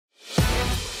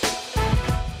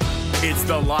It's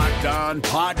the Locked On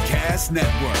Podcast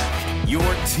Network, your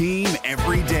team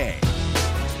every day.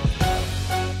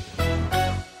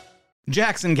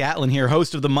 Jackson Gatlin here,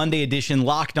 host of the Monday edition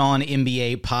Locked On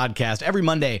NBA podcast. Every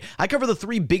Monday, I cover the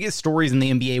 3 biggest stories in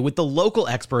the NBA with the local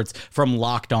experts from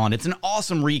Locked On. It's an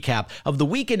awesome recap of the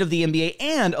weekend of the NBA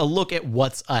and a look at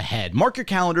what's ahead. Mark your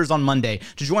calendars on Monday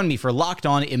to join me for Locked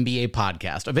On NBA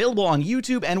podcast, available on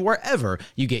YouTube and wherever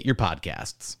you get your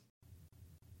podcasts.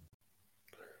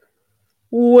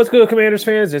 What's good, Commanders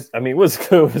fans? What's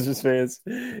good, Wizards fans?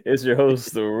 It's your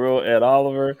host, the real Ed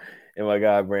Oliver, and my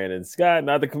guy, Brandon Scott.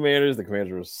 Not the Commanders. The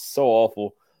Commanders were so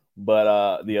awful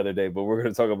the other day. But we're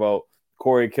going to talk about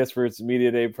Corey Kispert's Media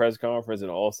Day press conference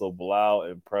and also Bilal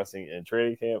impressing in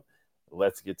training camp.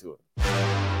 Let's get to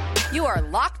it. You are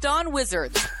Locked On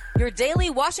Wizards, your daily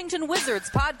Washington Wizards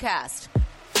podcast.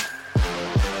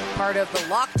 Part of the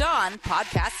Locked On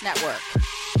Podcast Network,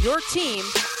 your team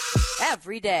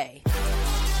every day.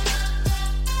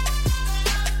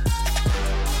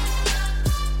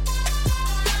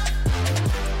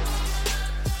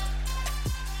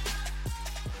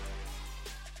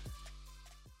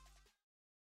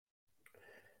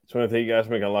 Just want to thank you guys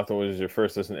for making Locked On Wizards your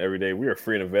first listen every day. We are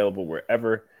free and available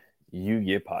wherever you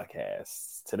get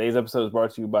podcasts. Today's episode is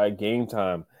brought to you by Game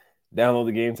Time. Download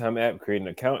the Game Time app, create an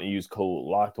account, and use code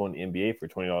LOCKEDONNBA for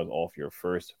 $20 off your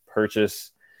first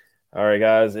purchase. All right,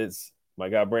 guys, it's my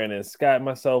guy Brandon Scott and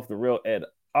myself, the real Ed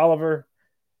Oliver.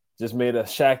 Just made a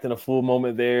Shaq in a full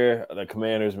moment there. The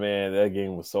Commanders, man, that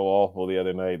game was so awful the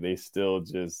other night. They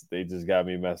just got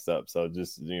me messed up. So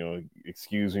just,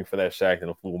 excuse me for that Shaq in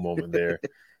a full moment there.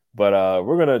 But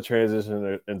we're going to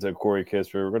transition into Corey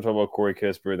Kispert. We're going to talk about Corey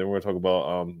Kispert. Then we're going to talk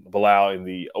about Bilal in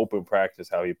the open practice,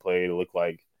 how he played. It looked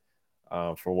like,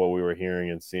 from what we were hearing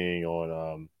and seeing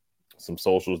on some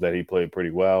socials, that he played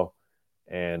pretty well.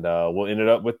 And we'll end it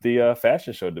up with the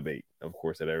fashion show debate, of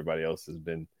course, that everybody else has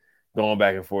been going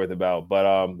back and forth about. But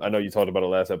I know you talked about it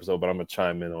last episode, but I'm going to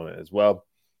chime in on it as well.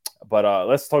 But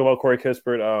let's talk about Corey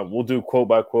Kispert. We'll do quote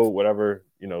by quote, whatever,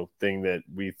 thing that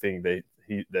we think that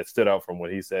stood out from what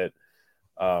he said.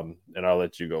 And I'll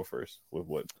let you go first with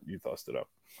what you thought stood out.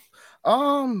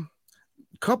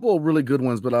 Couple of really good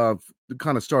ones, but to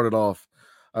kind of started off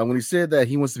when he said that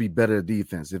he wants to be better at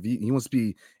defense. If he wants to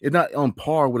be, if not on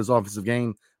par with his offensive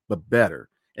game, but better.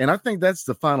 And I think that's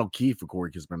the final key for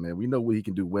Corey Kispert, man. We know what he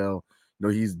can do well.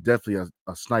 He's definitely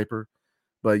a sniper,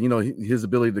 but his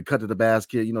ability to cut to the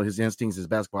basket, his instincts, his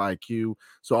basketball IQ.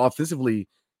 So offensively,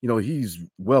 he's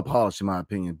well polished in my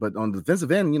opinion. But on the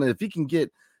defensive end, if he can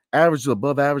get average to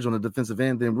above average on the defensive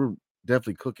end, then we're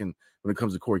definitely cooking when it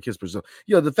comes to Corey Kispert. So,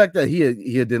 the fact that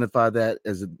he identified that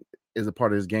as a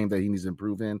part of his game that he needs to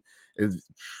improve in is,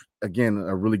 again,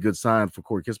 a really good sign for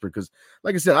Corey Kispert. Because,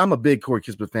 like I said, I'm a big Corey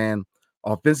Kispert fan.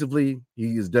 Offensively,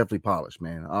 he is definitely polished,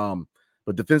 man.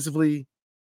 But defensively,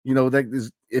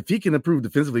 if he can improve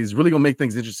defensively, he's really gonna make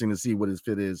things interesting to see what his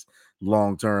fit is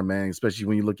long term, man. Especially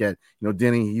when you look at,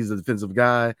 Denny, he's a defensive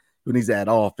guy who needs to add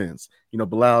offense.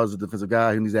 Bilal is a defensive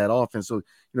guy who needs to add offense. So,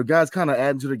 guys kind of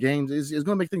adding to their games is going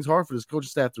to make things hard for this coaching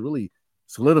staff to really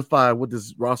solidify what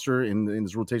this roster and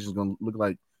this rotation is going to look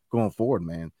like going forward,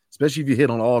 man. Especially if you hit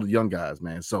on all the young guys,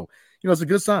 man. So, it's a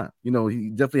good sign. He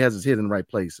definitely has his head in the right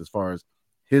place as far as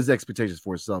his expectations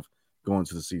for himself going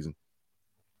into the season.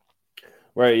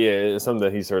 Right, yeah, it's something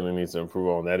that he certainly needs to improve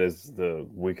on. That is the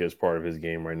weakest part of his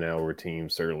game right now, where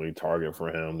teams certainly target for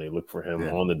him. They look for him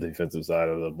on the defensive side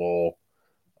of the ball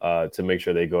to make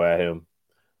sure they go at him.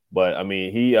 But,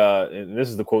 he and this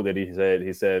is the quote that he said.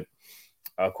 He said,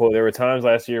 quote, "There were times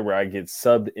last year where I get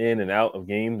subbed in and out of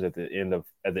games at the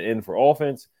end for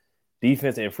offense,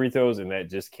 defense, and free throws, and that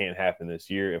just can't happen this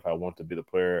year. If I want to be the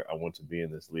player I want to be in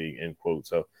this league," end quote.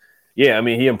 So, yeah,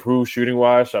 he improved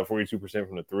shooting-wise, shot 42%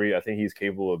 from the three. I think he's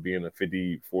capable of being a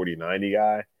 50, 40, 90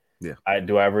 guy. Yeah.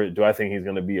 Do I think he's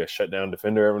going to be a shutdown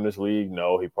defender ever in this league?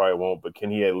 No, he probably won't. But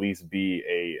can he at least be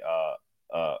a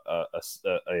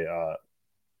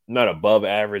not above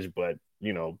average, but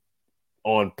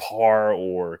on par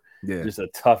or just a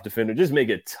tough defender? Just make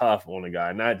it tough on a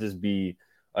guy, not just be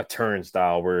a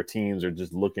turnstile where teams are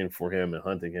just looking for him and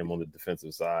hunting him on the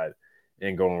defensive side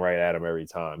and going right at him every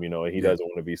time. He doesn't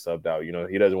want to be subbed out.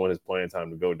 He doesn't want his playing time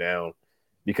to go down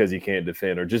because he can't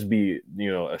defend, or just be,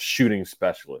 a shooting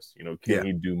specialist. Can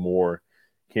he do more?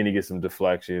 Can he get some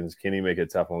deflections? Can he make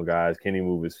it tough on guys? Can he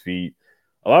move his feet?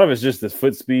 A lot of it's just his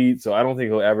foot speed. So I don't think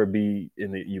he'll ever be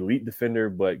an elite defender,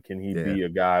 but can he be a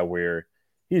guy where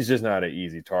he's just not an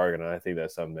easy target? And I think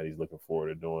that's something that he's looking forward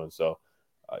to doing. So,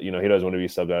 he doesn't want to be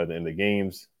subbed out at the end of the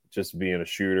games, just being a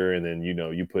shooter. And then,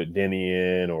 you put Denny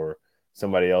in or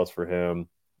somebody else for him.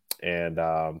 And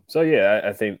so yeah,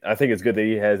 I think it's good that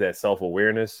he has that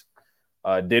self-awareness.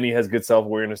 Denny has good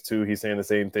self-awareness too. He's saying the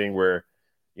same thing where,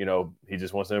 he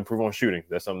just wants to improve on shooting.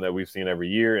 That's something that we've seen every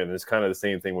year, and it's kind of the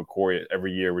same thing with Corey.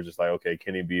 Every year, we're just like, okay,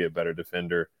 can he be a better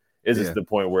defender? Is this the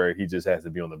point where he just has to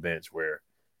be on the bench where,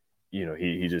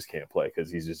 he just can't play because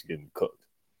he's just getting cooked?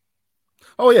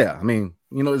 Oh yeah, I mean,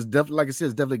 it's definitely, like I said,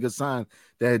 it's definitely a good sign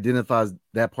that identifies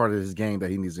that part of his game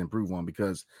that he needs to improve on.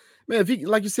 Because, man, if he,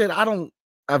 like you said,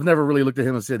 I've never really looked at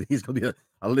him and said he's going to be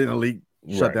a elite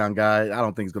shutdown guy. I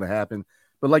don't think it's going to happen.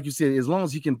 But like you said, as long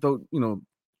as he can throw,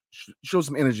 show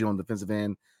some energy on the defensive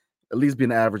end, at least be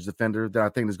an average defender, then I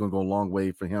think it's going to go a long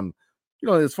way for him.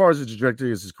 As far as the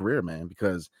trajectory of his career, man.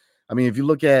 Because I mean, if you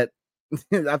look at,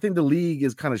 I think the league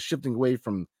is kind of shifting away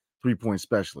from 3-point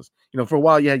specialists. For a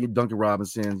while you had your Duncan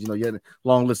Robinsons, you had a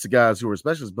long list of guys who were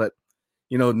specialists, but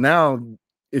now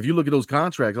if you look at those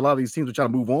contracts, a lot of these teams are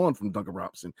trying to move on from Duncan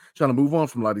Robinson, trying to move on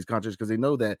from a lot of these contracts because they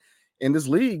know that in this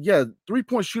league,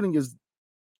 3-point shooting is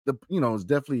is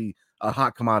definitely a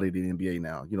hot commodity in the NBA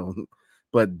now,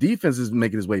 but defense is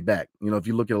making his way back. If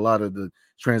you look at a lot of the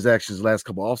transactions the last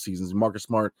couple off seasons, Marcus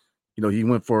Smart, he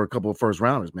went for a couple of first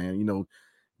rounders, man.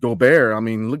 Gobert, I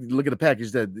mean, look at the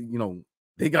package that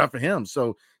they got for him.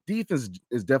 So defense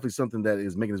is definitely something that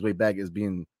is making its way back as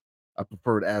being a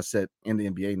preferred asset in the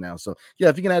NBA now. So yeah,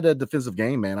 if you can add that defensive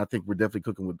game, man, I think we're definitely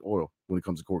cooking with oil when it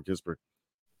comes to Corey Kispert.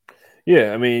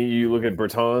 Yeah, I mean, you look at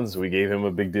Bertans, we gave him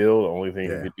a big deal. The only thing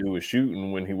he could do was shoot,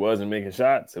 and when he wasn't making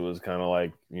shots, it was kind of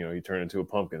like, he turned into a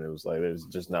pumpkin. It was like there's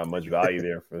just not much value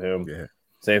there for him. Yeah.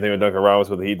 Same thing with Duncan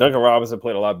Robinson with the Heat. Duncan Robinson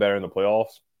played a lot better in the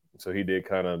playoffs, so he did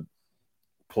kind of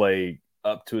play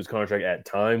up to his contract at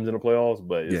times in the playoffs,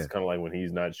 but it's kind of like when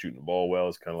he's not shooting the ball well,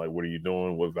 it's kind of like, what are you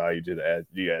doing? What value do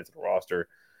you add to the roster?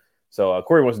 So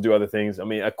Corey wants to do other things. I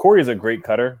mean, Corey is a great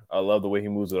cutter. I love the way he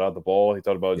moves without the ball. He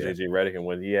talked about JJ Redick, and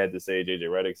when he had to say, JJ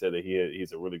Redick said that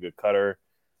he's a really good cutter.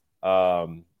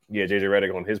 JJ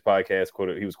Redick on his podcast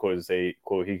he was quoted to say,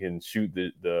 quote, he can shoot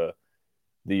the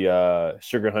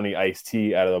sugar honey iced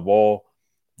tea out of the ball.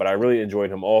 But I really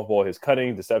enjoyed him off ball, his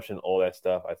cutting, deception, all that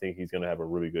stuff. I think he's going to have a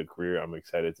really good career. I'm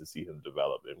excited to see him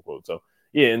develop, end quote. So,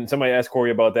 and somebody asked Corey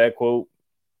about that quote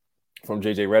from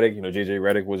JJ Redick. JJ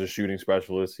Redick was a shooting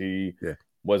specialist. He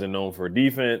wasn't known for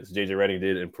defense. JJ Redick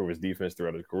did improve his defense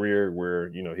throughout his career where,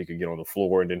 he could get on the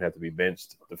floor and didn't have to be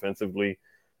benched defensively.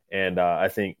 And I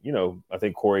think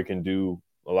Corey can do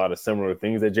a lot of similar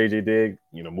things that JJ did,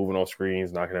 moving off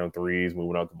screens, knocking down threes,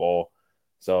 moving out the ball.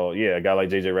 So, a guy like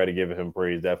JJ Redick giving him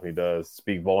praise definitely does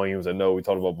speak volumes. I know we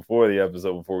talked about before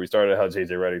we started, how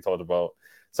JJ Redick talked about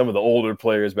some of the older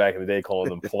players back in the day, calling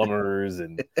them plumbers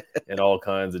and all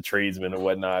kinds of tradesmen and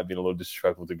whatnot, being a little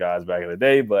disrespectful to guys back in the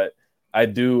day. But I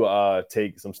do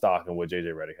take some stock in what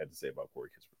JJ Redick had to say about Corey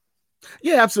Kispert.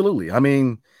 Yeah, absolutely. I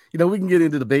mean, we can get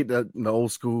into debate that the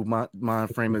old school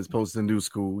mind frame as opposed to the new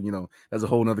school. That's a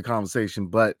whole nother conversation.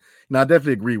 But I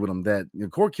definitely agree with him that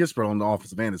Corey Kispert on the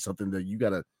offensive end is something that you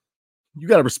gotta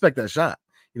respect that shot.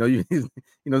 It's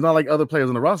not like other players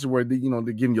on the roster where they're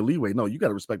giving you leeway. No, you got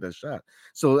to respect that shot.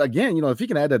 So again, if he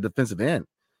can add that defensive end,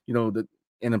 and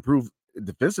improve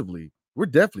defensively, we're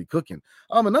definitely cooking.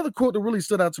 Another quote that really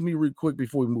stood out to me real quick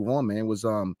before we move on, man, was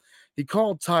he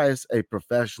called Tyus a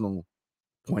professional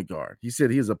point guard. He said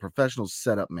he is a professional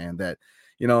setup man that,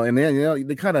 and then,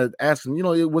 they kind of asked him,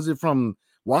 was it from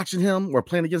watching him or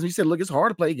playing against him? He said, look, it's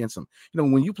hard to play against him.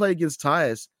 When you play against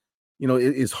Tyus,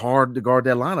 it's hard to guard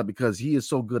that lineup because he is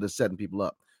so good at setting people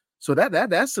up. So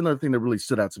that's another thing that really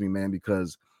stood out to me, man,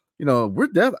 because, we're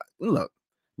look,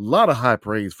 a lot of high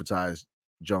praise for Tyus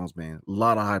Jones, man. A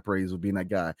lot of high praise for being that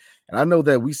guy. And I know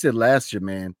that we said last year,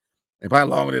 man, and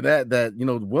probably longer than that,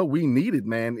 what we needed,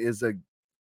 man, is a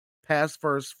pass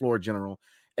first floor general.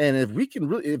 And if we can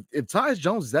really, if Tyus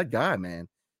Jones is that guy, man,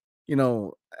 I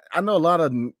know a lot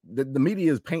of the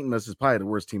media is painting us as probably the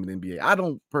worst team in the NBA. I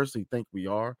don't personally think we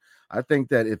are. I think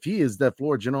that if he is that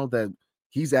floor general that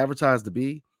he's advertised to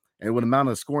be, and with the amount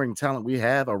of scoring talent we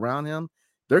have around him,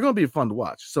 they're going to be fun to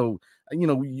watch. So,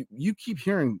 you keep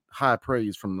hearing high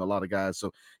praise from a lot of guys.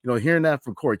 So, hearing that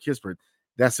from Corey Kispert,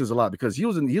 that says a lot because he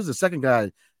was the second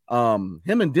guy. Him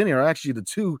and Denny are actually the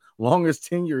two longest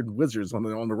tenured Wizards on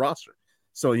the roster.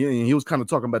 So he was kind of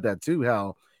talking about that too,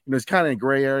 how, it's kind of a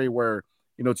gray area where,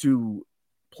 to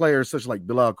players such like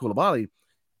Bilal Coulibaly,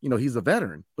 he's a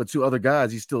veteran, but to other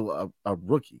guys, he's still a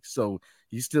rookie. So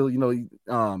he's still,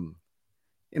 and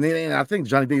I think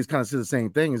Johnny Davis kind of said the same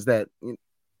thing, is that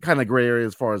kind of gray area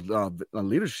as far as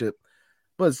leadership,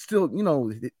 but still,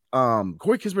 Corey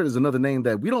Kispert is another name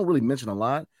that we don't really mention a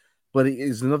lot, but he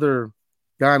is another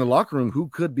guy in the locker room who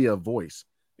could be a voice.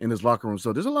 in his locker room.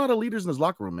 So there's a lot of leaders in his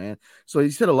locker room, man. So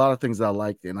he said a lot of things that I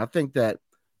liked. And I think that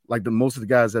like most of the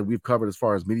guys that we've covered as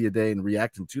far as media day and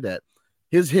reacting to that,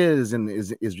 his head is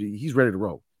he's ready to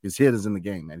roll. His head is in the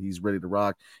game, man. He's ready to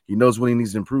rock. He knows what he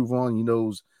needs to improve on. He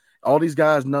knows all these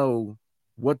guys know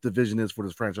what the vision is for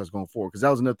this franchise going forward. Because that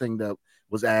was another thing that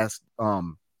was asked.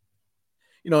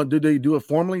 Do they do it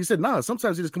formally? He said, nah,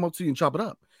 sometimes they just come up to you and chop it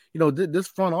up. This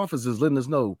front office is letting us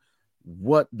know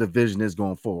what the vision is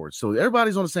going forward. So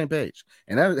everybody's on the same page.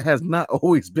 And that has not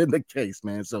always been the case,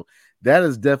 man. So that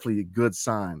is definitely a good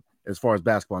sign as far as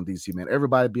basketball in DC, man.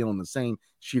 Everybody being on the same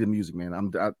sheet of music,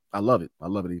 man. I love it. I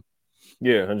love it.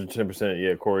 Yeah, 110%.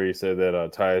 Yeah, Corey said that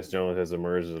Tyus Jones has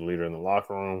emerged as a leader in the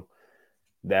locker room.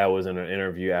 That was in an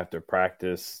interview after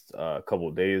practice a couple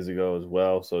of days ago as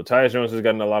well. So Tyus Jones has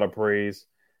gotten a lot of praise.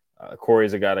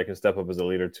 Corey's a guy that can step up as a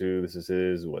leader too. This is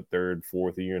his third,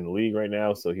 fourth year in the league right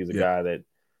now. So he's a guy that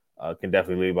can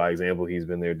definitely lead by example. He's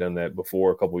been there, done that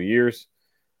before a couple of years.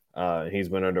 He's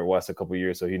been under West a couple of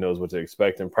years, so he knows what to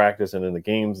expect in practice and in the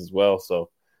games as well. So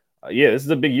this is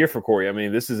a big year for Corey. I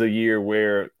mean, this is a year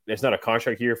where it's not a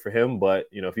contract year for him, but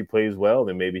if he plays well,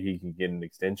 then maybe he can get an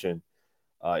extension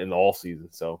in the off season.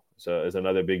 So it's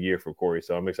another big year for Corey.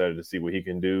 So I'm excited to see what he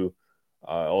can do.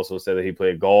 Also said that he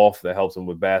played golf. That helps him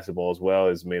with basketball as well.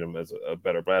 It's made him as a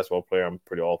better basketball player. I'm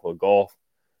pretty awful at golf,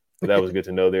 but that was good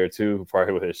to know there too,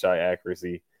 probably with his shot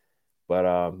accuracy. But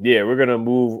we're going to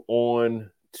move on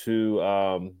to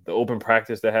the open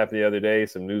practice that happened the other day.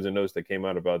 Some news and notes that came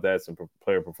out about that, some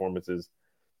player performances.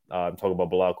 I'm talking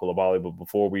about Bilal Coulibaly. But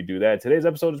before we do that, today's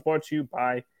episode is brought to you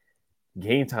by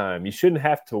Game Time. You shouldn't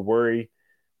have to worry,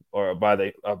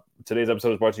 today's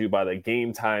episode is brought to you by the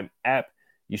Game Time app.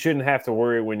 You shouldn't have to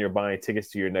worry when you're buying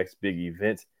tickets to your next big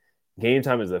event. Game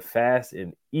Time is the fast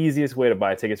and easiest way to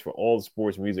buy tickets for all the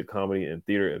sports, music, comedy, and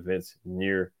theater events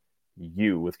near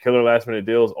you. With killer last-minute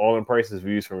deals, all-in prices,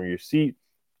 views from your seat,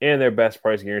 and their best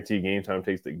price guarantee, Game Time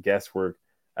takes the guesswork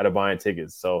out of buying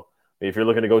tickets. So if you're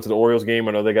looking to go to the Orioles game,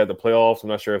 I know they got the playoffs. I'm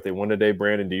not sure if they won today.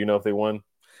 Brandon, do you know if they won?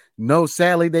 No,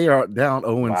 sadly, they are down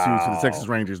 0-2 to the Texas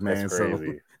Rangers, man. That's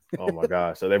crazy. Oh, my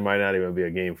gosh. So there might not even be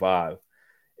a Game 5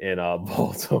 in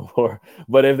Baltimore.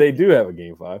 But if they do have a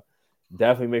Game 5,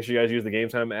 definitely make sure you guys use the Game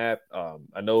Time app.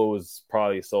 I know it was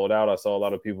probably sold out. I saw a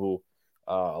lot of people,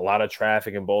 a lot of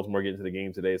traffic in Baltimore getting to the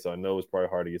game today, so I know it's probably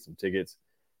hard to get some tickets.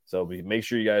 So make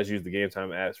sure you guys use the Game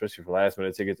Time app, especially for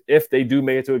last-minute tickets. If they do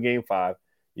make it to a Game 5,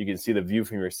 you can see the view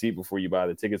from your seat before you buy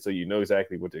the ticket, so you know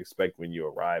exactly what to expect when you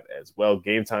arrive as well.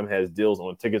 Game Time has deals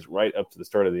on tickets right up to the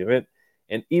start of the event,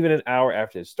 and even an hour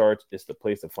after it starts, it's the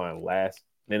place to find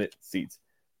last-minute seats.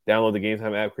 Download the Game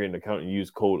Time app, create an account, and use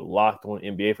code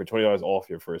LOCKEDONNBA for $20 off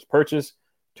your first purchase.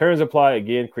 Terms apply.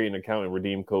 Again, create an account and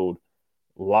redeem code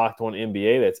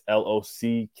LOCKEDONNBA. That's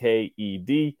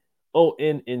LOCKEDONNBA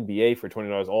for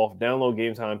 $20 off. Download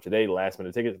Game Time today.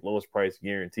 Last-minute tickets, lowest price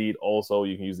guaranteed. Also,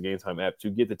 you can use the Game Time app to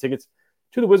get the tickets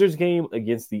to the Wizards game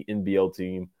against the NBL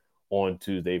team on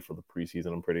Tuesday for the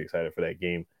preseason. I'm pretty excited for that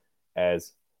game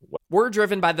as well. We're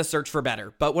driven by the search for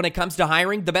better, but when it comes to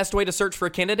hiring, the best way to search for a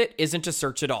candidate isn't to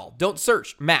search at all. Don't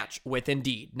search, match with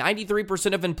Indeed.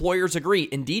 93% of employers agree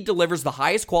Indeed delivers the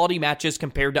highest quality matches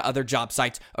compared to other job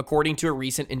sites, according to a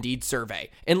recent Indeed survey.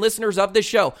 And listeners of this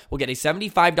show will get a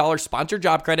 $75 sponsored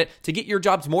job credit to get your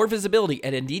jobs more visibility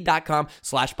at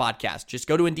Indeed.com/podcast. Just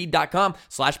go to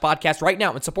Indeed.com/podcast right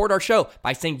now and support our show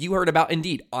by saying you heard about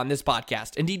Indeed on this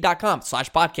podcast.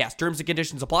 Indeed.com/podcast. Terms and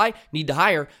conditions apply. Need to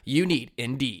hire? You need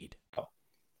Indeed.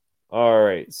 All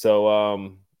right, so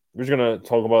we're just going to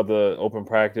talk about the open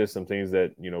practice, some things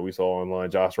that, we saw online.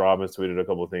 Josh Robbins tweeted a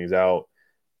couple of things out.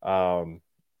 And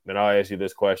I'll ask you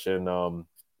this question.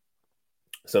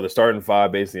 So the starting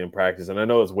five basically in practice, and I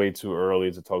know it's way too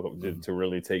early to talk to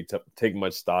really take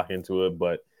much stock into it,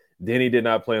 but Denny did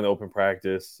not play in the open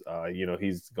practice.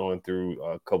 He's going through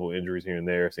a couple of injuries here and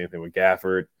there. Same thing with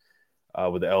Gafford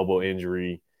with the elbow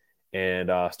injury.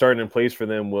 And starting in place for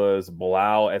them was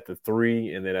Bilal at the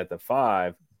 3, and then at the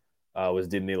 5 was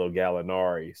Danilo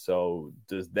Gallinari. So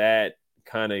does that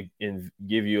kind of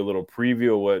give you a little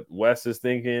preview of what Wes is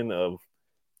thinking of,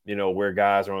 where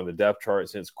guys are on the depth chart?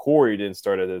 Since Corey didn't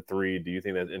start at the 3, do you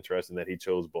think that's interesting that he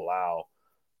chose Bilal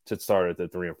to start at the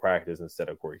 3 in practice instead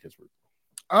of Corey Kispert?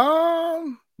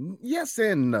 Yes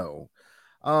and no.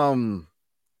 Denny,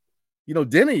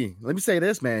 let me say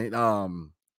this,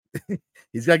 man.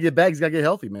 He's got to get back. He's got to get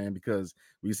healthy, man, because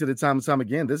we said it time and time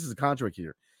again, this is a contract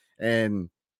year. And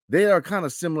they are kind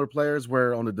of similar players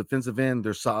where on the defensive end,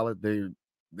 they're solid. They're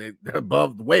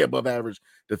way above average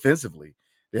defensively.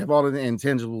 They have all of the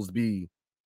intangibles to be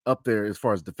up there as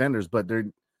far as defenders, but they're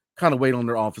kind of waiting on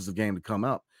their offensive game to come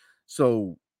out.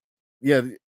 So, yeah,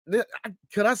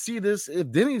 could I see this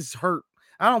if Denny's hurt?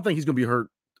 I don't think he's going to be hurt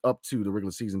up to the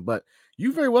regular season, but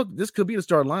you very well, this could be the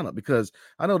starting lineup because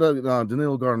I know that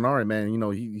Danilo Gallinari, man,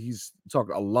 he's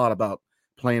talked a lot about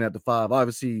playing at the 5.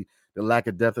 Obviously, the lack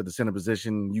of depth at the center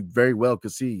position, you very well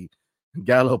could see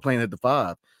Gallo playing at the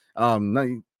 5.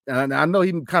 And I know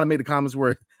he kind of made the comments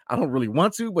where I don't really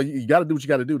want to, but you got to do what you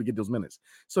got to do to get those minutes.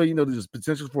 So, there's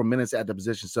potential for minutes at the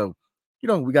position. So,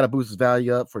 we got to boost his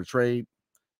value up for the trade.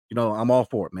 I'm all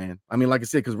for it, man. I mean, like I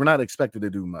said, because we're not expected to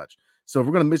do much. So if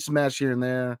we're going to mismatch here and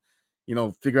there,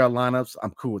 figure out lineups,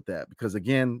 I'm cool with that. Because,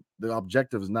 again, the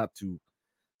objective is not to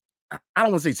 – I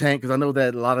don't want to say tank because I know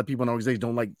that a lot of people in the organization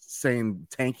don't like saying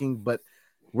tanking, but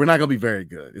we're not going to be very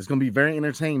good. It's going to be very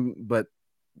entertaining, but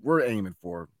we're aiming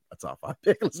for a top 5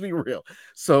 pick. Let's be real.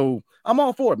 So I'm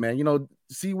all for it, man.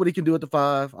 See what he can do at the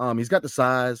 5. He's got the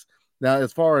size. Now,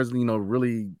 as far as,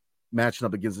 really matching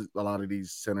up against a lot of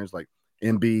these centers like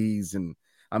MBs, and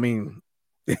I mean,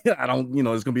 I don't,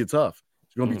 it's going to be tough.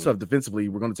 It's going to be tough defensively.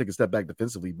 We're going to take a step back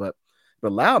defensively, but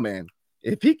Lau, man,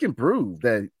 if he can prove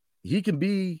that he can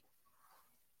be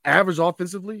average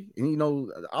offensively,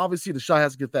 and obviously the shot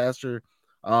has to get faster.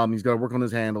 He's got to work on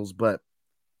his handles, but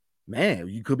man,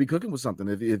 you could be cooking with something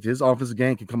if his offensive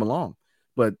game can come along.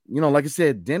 But like I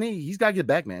said, Denny, he's got to get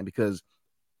back, man, because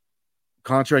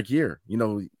contract year,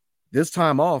 this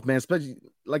time off, man, especially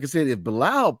like I said, if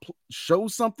Bilal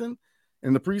shows something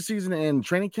in the preseason and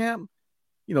training camp,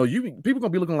 people gonna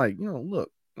be looking like,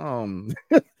 look,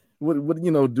 what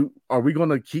are we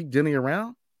gonna keep Denny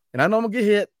around? And I know I'm gonna get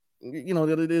hit,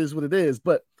 that it is what it is,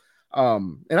 but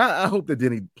and I hope that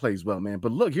Denny plays well, man.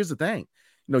 But look, here's the thing,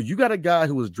 you got a guy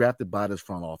who was drafted by this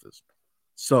front office,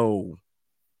 so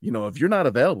if you're not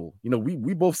available,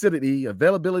 we both said it.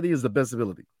 Availability is the best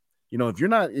ability. If you're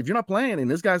not playing and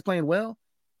this guy's playing well,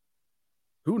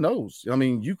 who knows? I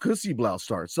mean, you could see Blau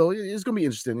start. So it's going to be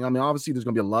interesting. I mean, obviously, there's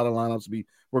going to be a lot of lineups to be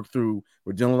worked through.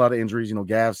 We're dealing with a lot of injuries.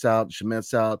 Gav's out,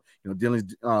 Shamet's out.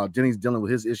 Denny's dealing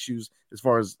with his issues as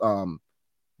far as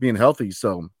being healthy.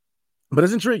 So, but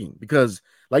it's intriguing because,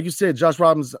 like you said, Josh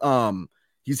Robbins,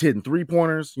 he's hitting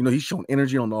 3-pointers. He's showing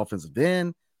energy on the offensive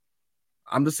end.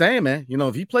 I'm just saying, man,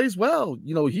 if he plays well,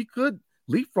 he could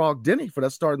leapfrog Denny for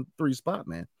that starting 3 spot,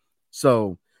 man.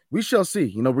 So we shall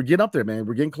see. We're getting up there, man.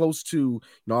 We're getting close to,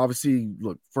 obviously,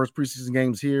 look, first preseason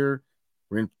games here.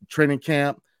 We're in training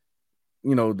camp.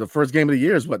 The first game of the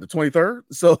year is what, the 23rd?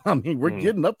 So, I mean, we're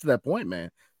getting up to that point,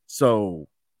 man. So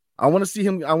I want to see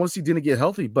him. I want to see Denny get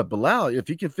healthy. But Bilal, if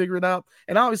he can figure it out,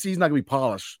 and obviously he's not going to be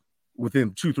polished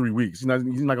within 2-3 weeks. He's not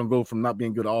going to go from not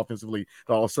being good offensively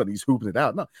to all of a sudden he's hooping it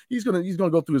out. No, he's going to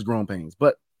go through his growing pains.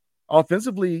 But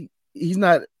offensively, you're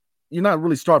not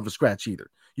really starting from scratch either.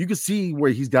 You can see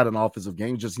where he's got an offensive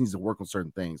game. He just needs to work on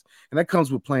certain things. And that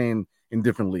comes with playing in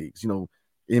different leagues.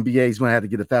 NBA, he's going to have to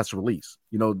get a faster release.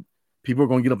 People are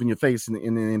going to get up in your face in the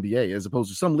NBA, as opposed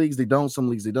to some leagues they don't, some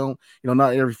leagues they don't.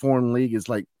 Not every foreign league is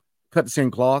like cut the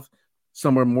same cloth.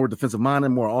 Some are more defensive minded,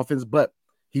 more offense, but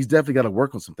he's definitely got to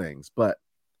work on some things. But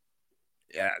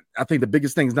yeah, I think the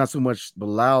biggest thing is not so much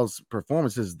Bilal's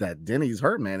performance, is that Denny's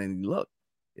hurt, man. And look,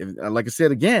 like I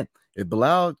said again, if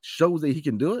Bilal shows that he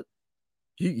can do it,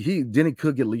 Denny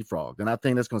could get leapfrogged, and I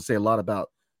think that's going to say a lot about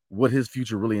what his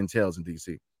future really entails in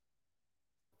DC.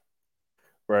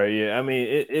 Right. Yeah. I mean,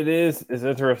 it's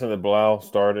interesting that Bilal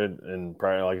started, and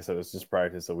probably, like I said, it's just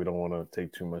practice, so we don't want to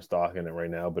take too much stock in it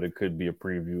right now. But it could be a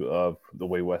preview of the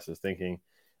way Wes is thinking.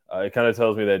 It kind of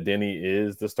tells me that Denny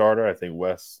is the starter. I think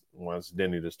Wes wants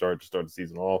Denny to start the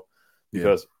season off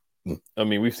because, I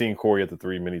mean, we've seen Corey at the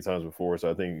 3 many times before,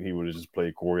 so I think he would have just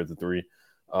played Corey at the 3.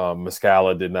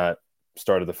 Muscala did not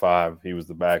start at the 5. He was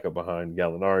the backup behind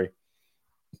Gallinari.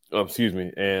 Excuse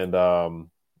me. And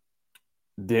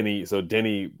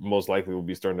Denny most likely will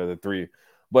be starting at the 3.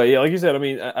 But yeah, like you said, I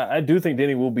mean, I do think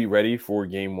Denny will be ready for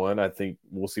game 1. I think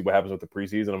we'll see what happens with the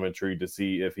preseason. I'm intrigued to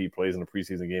see if he plays in a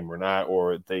preseason game or not,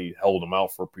 or if they hold him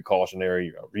out for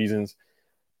precautionary reasons.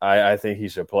 I think he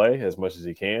should play as much as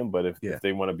he can, but if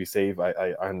they want to be safe,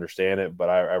 I understand it, but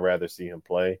I'd rather see him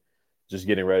play, just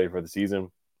getting ready for the season.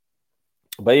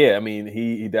 But yeah, I mean,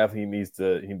 he definitely needs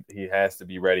to. He has to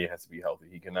be ready. He has to be healthy.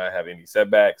 He cannot have any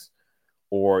setbacks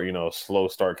or slow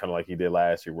start, kind of like he did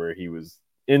last year, where he was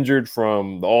injured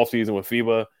from the offseason with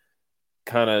FIBA,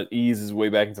 kind of eased his way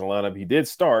back into the lineup. He did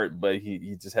start, but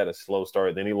he just had a slow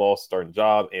start. Then he lost starting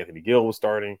job. Anthony Gill was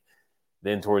starting.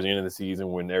 Then towards the end of the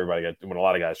season, when a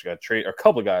lot of guys got traded, or a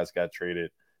couple of guys got traded.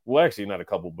 Well, actually, not a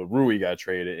couple, but Rui got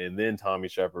traded, and then Tommy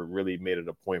Shepard really made it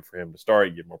a point for him to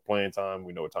start, get more playing time.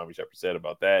 We know what Tommy Shepard said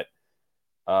about that.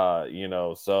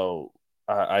 So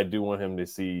I do want him to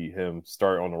see him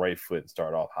start on the right foot and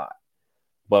start off hot.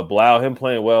 But Bilal, him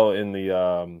playing well in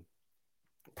the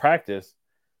practice,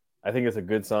 I think it's a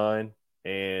good sign.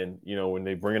 And, you know, when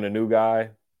they bring in a new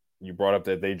guy, you brought up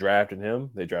that they drafted him.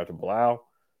 They drafted Bilal.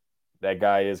 That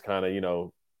guy is kind of, you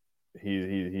know,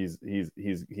 he's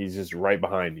just right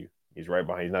behind you. He's right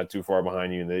behind. He's not too far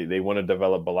behind you. And they want to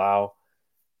develop Bilal.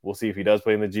 We'll see if he does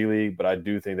play in the G League, but I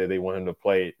do think that they want him to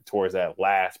play towards that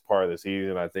last part of the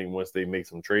season. I think once they make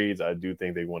some trades, I do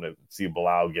think they want to see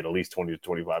Bilal get at least 20 to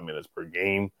 25 minutes per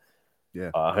game.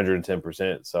 Yeah.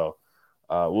 110%. So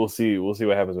we'll see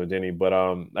what happens with Denny. But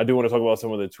I do want to talk about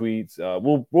some of the tweets.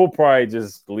 We'll probably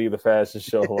just leave the fashion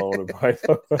show alone and probably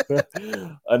talk about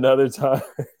that another time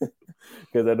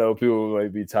because I know people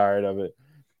might be tired of it.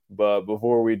 But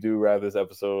before we do wrap this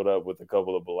episode up with a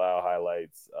couple of Bilal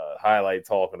highlight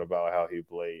talking about how he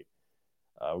played,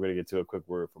 we're going to get to a quick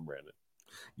word from Brandon.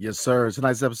 Yes, sir.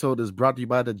 Tonight's episode is brought to you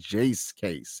by the Jace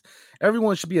Case.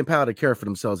 Everyone should be empowered to care for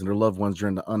themselves and their loved ones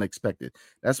during the unexpected.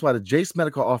 That's why the Jace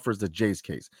Medical offers the Jace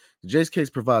Case. The Jace Case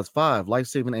provides 5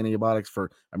 life-saving antibiotics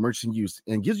for emergency use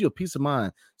and gives you a peace of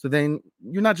mind. So then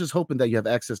you're not just hoping that you have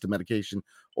access to medication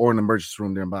or an emergency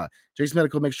room nearby. Jace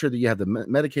Medical makes sure that you have the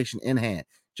medication in hand.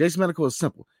 Jace Medical is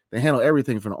simple. They handle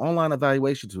everything from online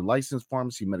evaluation to licensed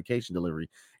pharmacy medication delivery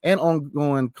and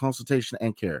ongoing consultation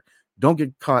and care. Don't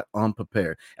get caught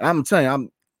unprepared. And I'm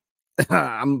telling you,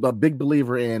 I'm a big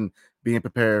believer in being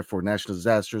prepared for national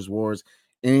disasters, wars,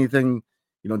 anything.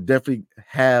 You know, definitely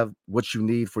have what you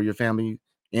need for your family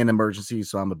in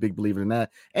emergencies. So I'm a big believer in that.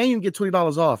 And you can get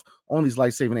 $20 off on these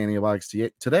life-saving antibiotics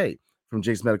today from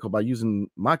Jace Medical by using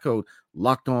my code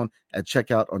LOCKEDON at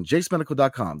checkout on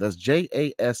jacemedical.com. That's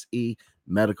JASE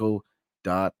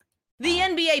medical.com. The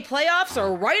NBA playoffs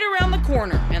are right around the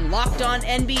corner, and Locked On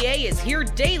NBA is here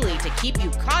daily to keep you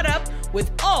caught up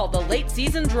with all the late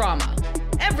season drama.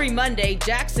 Every Monday,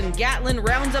 Jackson Gatlin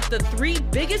rounds up the 3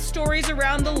 biggest stories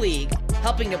around the league,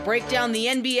 helping to break down the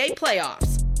NBA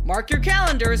playoffs. Mark your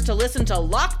calendars to listen to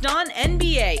Locked On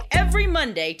NBA every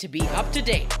Monday to be up to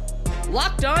date.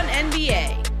 Locked On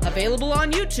NBA, available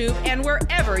on YouTube and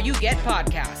wherever you get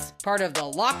podcasts. Part of the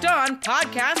Locked On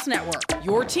Podcast Network,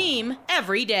 your team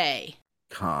every day.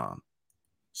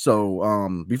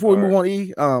 So before we move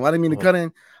on, I didn't mean to cut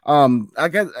in. I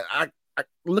guess I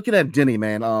looking at Denny,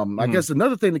 man. I guess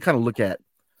another thing to kind of look at.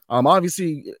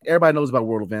 Obviously everybody knows about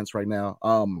world events right now.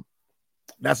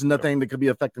 That's another thing that could be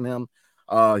affecting him.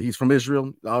 He's from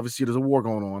Israel. Obviously there's a war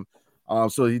going on.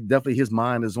 So he definitely, his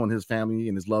mind is on his family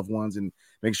and his loved ones and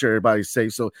make sure everybody's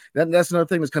safe. So that's another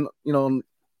thing that's kind of, you know,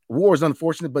 war is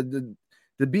unfortunate, but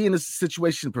to be in this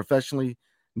situation professionally,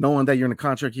 knowing that you're in a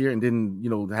contract here and then, you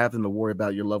know, having to worry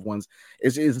about your loved ones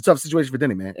is a tough situation for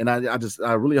Denny, man. And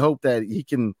I really hope that he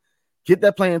can get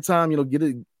that playing time, you know,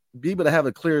 be able to have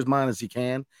a clear as mind as he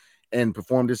can and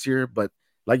perform this year. But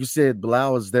like you said,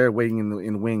 Bilal is there waiting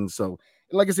in the wings. So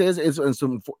like I said,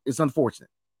 it's unfortunate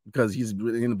because he's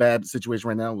in a bad situation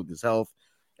right now with his health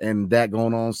and that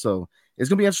going on. So it's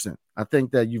going to be interesting. I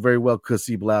think that you very well could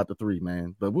see Bilal at the 3,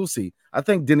 man, but we'll see. I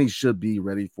think Denny should be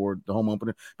ready for the home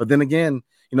opener. But then again,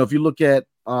 you know, if you look at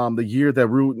the year that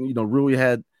Rui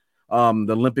had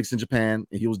the Olympics in Japan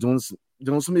and he was doing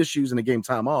some issues and they gave him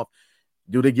time off,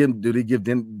 do they give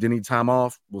Denny time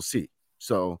off? We'll see.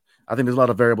 So I think there's a lot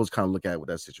of variables to kind of look at with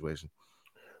that situation.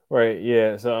 Right.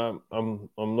 Yeah. So I'm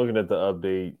looking at the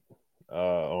update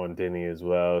on Denny as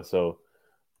well. So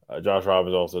Josh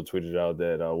Robbins also tweeted out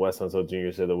that Wes Unseld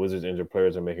Jr. said the Wizards' injured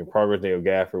players are making progress. Daniel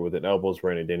Gafford with an elbow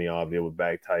sprain and Denny Avdia with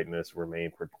back tightness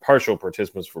remain partial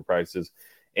participants for practices.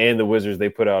 And the Wizards, they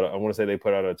put out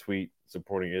a tweet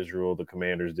supporting Israel. The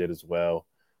Commanders did as well.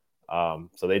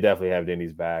 So they definitely have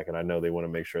Denny's back, and I know they want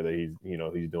to make sure that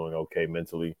he's doing okay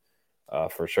mentally,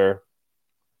 for sure.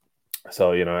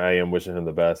 So, you know, I am wishing him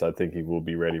the best. I think he will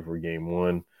be ready for game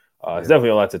 1. It's definitely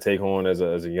a lot to take on as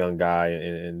a young guy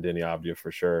in Denny Avdia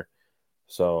for sure.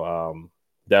 So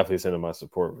definitely sending my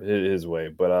support his way.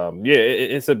 But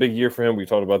it's a big year for him. We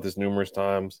talked about this numerous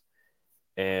times.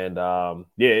 And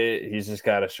he's just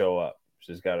got to show up. He's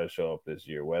just got to show up this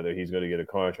year, whether he's going to get a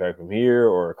contract from here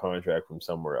or a contract from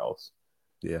somewhere else.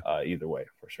 Yeah. Either way,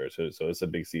 for sure. So it's a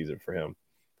big season for him.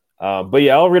 But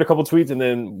yeah, I'll read a couple tweets and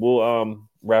then we'll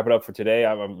wrap it up for today.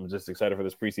 I'm just excited for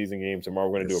this preseason game. Tomorrow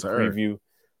we're going to do a preview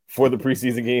for the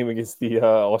preseason game against the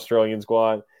Australian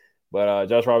squad. But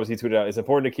Josh Roberts, he tweeted out, it's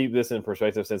important to keep this in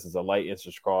perspective since it's a light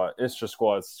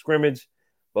intra-squad scrimmage.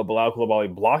 But Bilal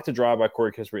Coulibaly blocked a drive by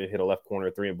Corey Kispert and hit a left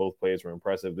corner 3, and both plays were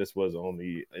impressive. This was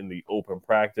in the open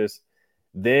practice.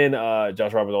 Then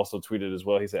Josh Roberts also tweeted as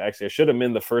well. He said, actually, I should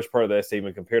amend the first part of that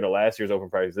statement compared to last year's open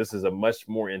practice. This is a much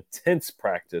more intense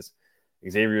practice.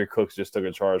 Xavier Cooks just took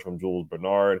a charge from Jules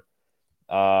Bernard.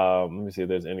 Let me see if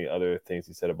there's any other things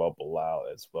he said about Bilal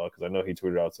as well, because I know he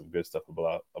tweeted out some good stuff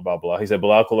about Bilal. He said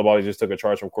Bilal Coulibaly just took a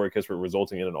charge from Corey Kispert,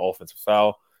 resulting in an offensive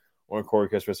foul on Corey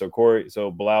Kispert.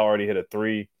 So Bilal already hit a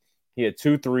 3. He had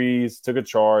 2 threes, took a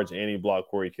charge, and he blocked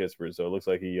Corey Kispert. So it looks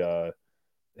like he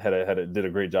did a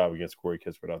great job against Corey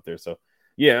Kispert out there. So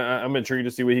yeah, I'm intrigued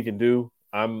to see what he can do.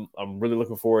 I'm really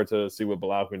looking forward to see what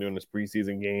Bilal can do in this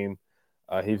preseason game.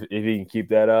 If he can keep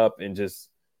that up and just,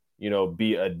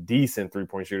 be a decent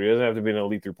 3-point shooter. He doesn't have to be an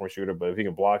elite 3-point shooter, but if he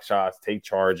can block shots, take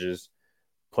charges,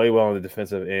 play well on the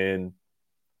defensive end,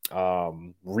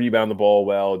 rebound the ball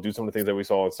well, do some of the things that we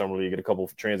saw in Summer League, get a couple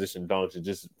of transition dunks, and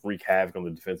just wreak havoc on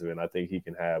the defensive end, I think he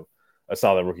can have a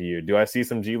solid rookie year. Do I see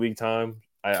some G League time?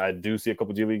 I do see a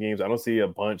couple G League games. I don't see a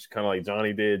bunch, kind of like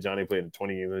Johnny did. Johnny played in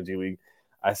 20 games in the G League.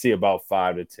 I see about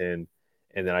 5 to 10,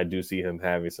 and then I do see him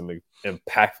having some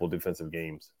impactful defensive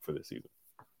games for this season.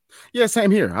 Yeah,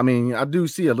 same here. I mean, I do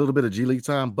see a little bit of G League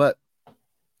time, but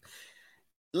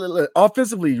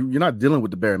offensively, you're not dealing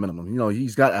with the bare minimum.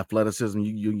 He's got athleticism.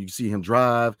 You see him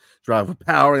drive with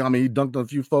power. I mean, he dunked on a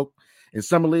few folk in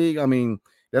Summer League. I mean,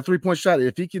 that 3-point shot,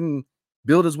 if he can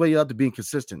build his way up to being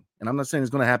consistent, and I'm not saying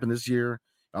it's going to happen this year.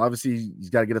 Obviously, he's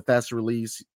got to get a faster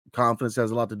release. Confidence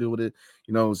has a lot to do with it,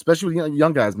 especially with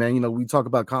young guys, man. We talk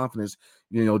about confidence.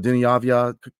 Denny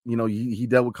Avia, he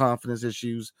dealt with confidence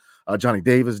issues. Johnny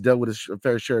Davis dealt with a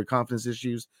fair share of confidence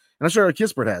issues. And I'm sure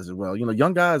Kispert has as well.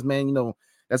 Young guys, man,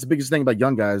 that's the biggest thing about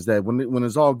young guys, that when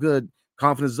it's all good,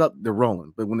 confidence is up, they're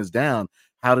rolling. But when it's down,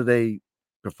 how do they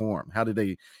perform? How do they,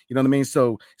 you know what I mean?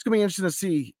 So it's going to be interesting to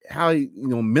see how he,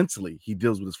 mentally he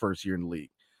deals with his first year in the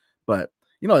league. But,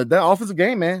 that offensive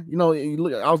game, man, I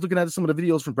was looking at some of the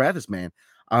videos from practice, man.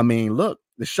 I mean, look,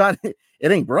 the shot,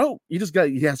 it ain't broke. He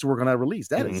has to work on that release.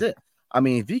 That is it. I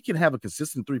mean, if he can have a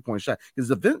consistent 3-point shot, because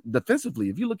defensively,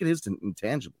 if you look at his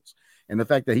intangibles and the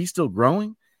fact that he's still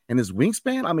growing and his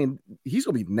wingspan, I mean, he's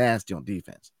going to be nasty on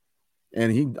defense.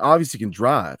 And he obviously can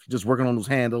drive, just working on those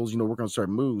handles, working on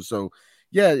certain moves. So,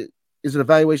 yeah, it's an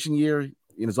evaluation year, and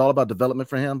it's all about development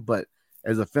for him. But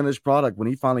as a finished product, when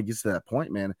he finally gets to that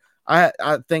point, man,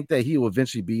 I think that he will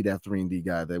eventually be that 3-and-D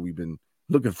guy that we've been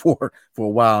looking for a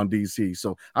while in DC.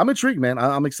 So I'm intrigued, man.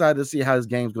 I'm excited to see how his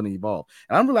game's going to evolve.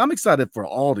 And I'm excited for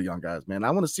all the young guys, man.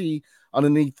 I want to see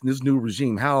underneath this new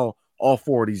regime how all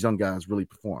 4 of these young guys really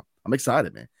perform. I'm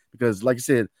excited, man, because like I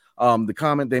said, the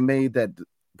comment they made that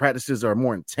practices are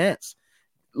more intense.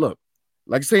 Look,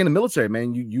 like I say in the military,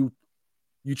 man, you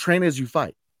train as you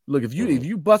fight. Look, if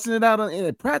you busting it out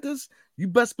in practice, you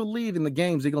best believe in the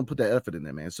games they're gonna put that effort in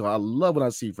there, man. So I love what I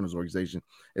see from this organization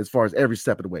as far as every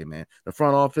step of the way, man. The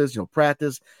front office,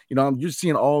 practice, I'm just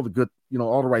seeing all the good,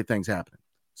 all the right things happening.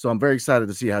 So I'm very excited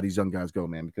to see how these young guys go,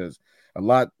 man, because a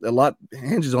lot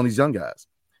hinges on these young guys.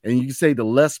 And you can say the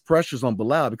less pressure's on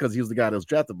Bilal because he was the guy that was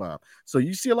drafted by him. So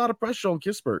you see a lot of pressure on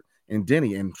Kispert and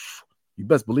Denny, and you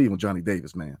best believe on Johnny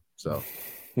Davis, man. So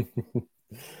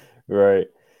right.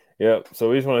 Yep. So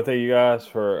we just want to thank you guys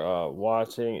for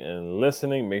watching and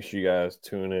listening. Make sure you guys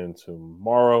tune in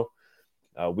tomorrow.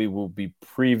 We will be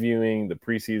previewing the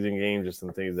preseason games, just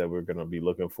some things that we're going to be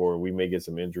looking for. We may get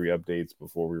some injury updates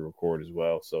before we record as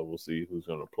well. So we'll see who's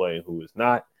going to play and who is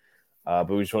not. But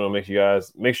we just want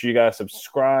to make sure you guys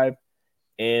subscribe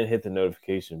and hit the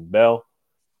notification bell.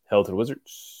 Hail to the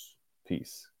Wizards.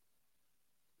 Peace.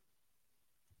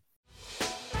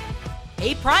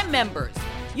 Hey, Prime members,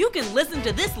 you can listen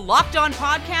to this Locked On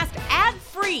podcast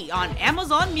ad-free on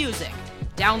Amazon Music.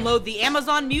 Download the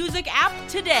Amazon Music app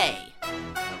today.